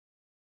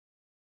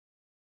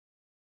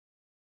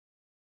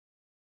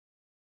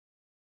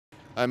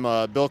I'm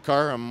Bill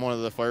Carr. I'm one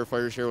of the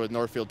firefighters here with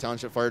Northfield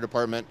Township Fire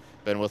Department.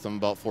 Been with them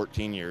about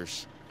 14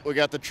 years. We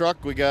got the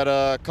truck. We got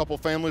a couple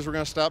families we're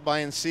going to stop by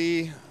and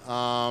see.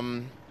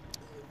 A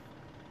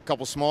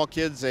couple small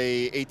kids.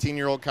 A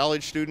 18-year-old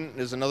college student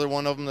is another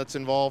one of them that's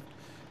involved.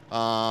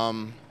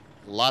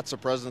 Lots of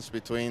presents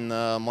between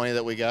the money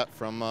that we got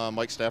from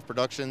Mike's Staff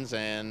Productions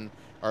and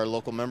our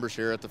local members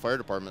here at the fire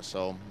department.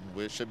 So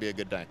it should be a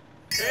good day.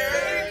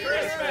 Merry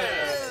Christmas!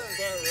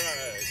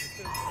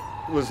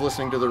 Was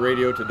listening to the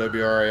radio, to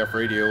WRIF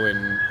radio, and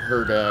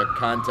heard a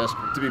contest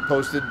to be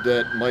posted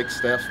that Mike's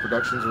Staff's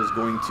Productions was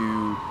going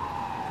to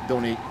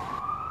donate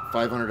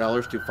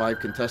 $500 to 5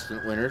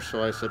 contestant winners.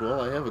 So I said,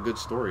 well, I have a good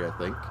story, I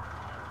think.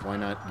 Why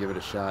not give it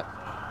a shot?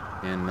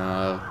 And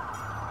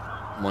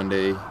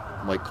Monday,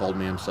 Mike called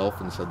me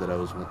himself and said that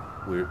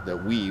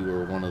we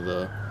were one of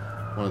the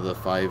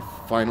 5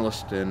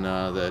 finalists, and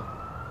that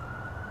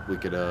we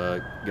could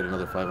get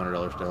another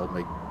 $500 to help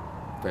make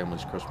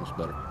families' Christmas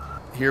better.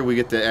 Here we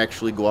get to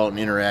actually go out and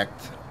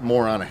interact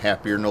more on a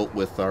happier note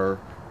with our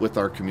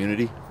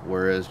community,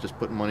 whereas just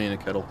putting money in a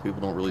kettle, people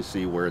don't really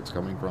see where it's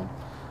coming from,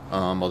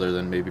 other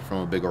than maybe from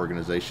a big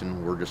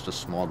organization. We're just a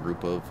small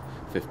group of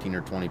 15 or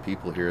 20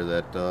 people here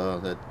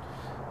that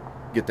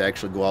get to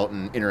actually go out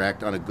and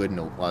interact on a good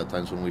note. A lot of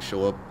times when we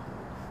show up,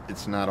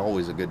 it's not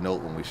always a good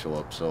note when we show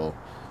up. So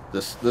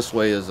this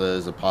way is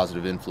a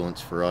positive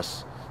influence for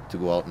us to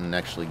go out and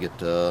actually get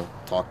to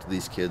talk to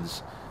these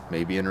kids,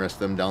 maybe interest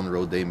them down the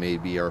road. They may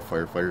be our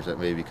firefighters that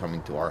may be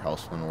coming to our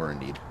house when we're in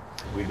need.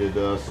 We did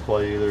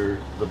supply either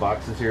the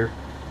boxes here.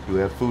 Do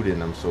have food in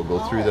them, so go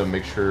through them,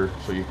 make sure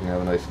so you can have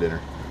a nice dinner.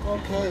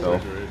 Okay. So,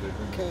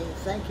 okay,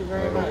 thank you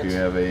very much. I hope you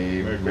have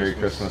a Merry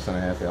Christmas and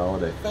a happy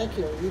holiday. Thank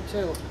you, you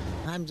too.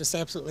 I'm just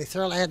absolutely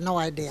thrilled. I had no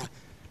idea.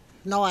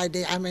 No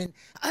idea. I mean,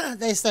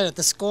 they said at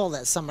the school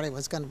that somebody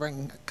was going to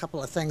bring a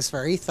couple of things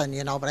for Ethan,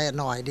 you know, but I had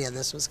no idea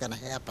this was going to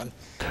happen.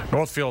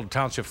 Northfield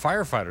Township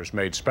firefighters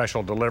made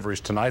special deliveries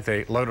tonight.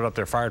 They loaded up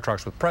their fire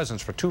trucks with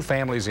presents for 2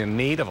 families in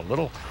need of a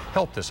little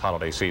help this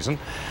holiday season.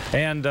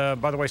 And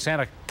by the way,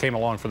 Santa came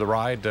along for the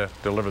ride to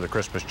deliver the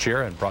Christmas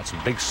cheer and brought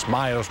some big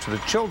smiles to the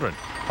children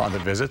on the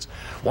visits.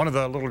 One of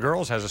the little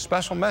girls has a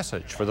special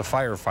message for the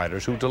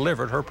firefighters who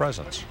delivered her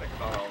presents.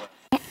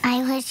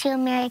 I wish you a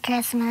Merry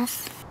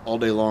Christmas. All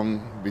day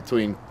long,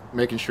 between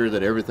making sure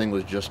that everything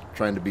was just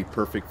trying to be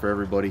perfect for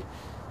everybody,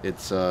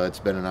 it's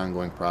been an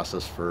ongoing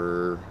process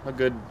for a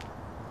good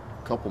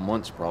couple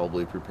months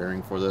probably,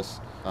 preparing for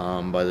this,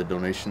 by the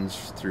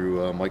donations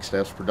through Mike's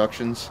Staff's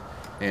Productions,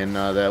 and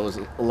that was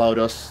allowed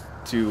us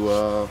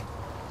to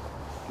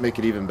make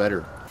it even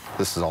better.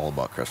 This is all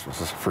about Christmas.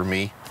 This is, for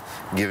me,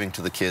 giving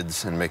to the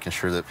kids and making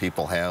sure that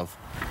people have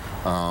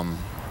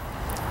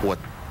what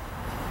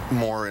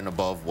more and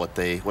above what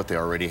they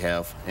already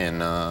have,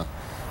 and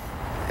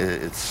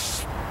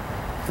it's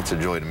a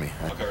joy to me.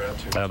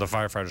 The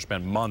firefighters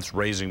spent months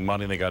raising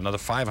money. They got another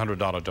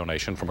 $500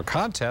 donation from a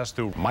contest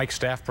through Mike's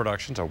Staff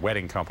Productions, a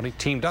wedding company,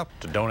 teamed up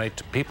to donate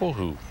to people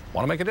who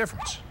want to make a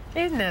difference.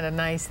 Isn't that a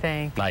nice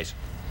thing? Nice.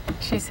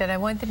 She said, I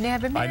want them to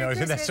have a Merry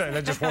Christmas. I know,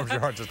 that just warms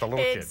your heart, just a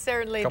little kid. It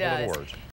certainly Couple does. Little words.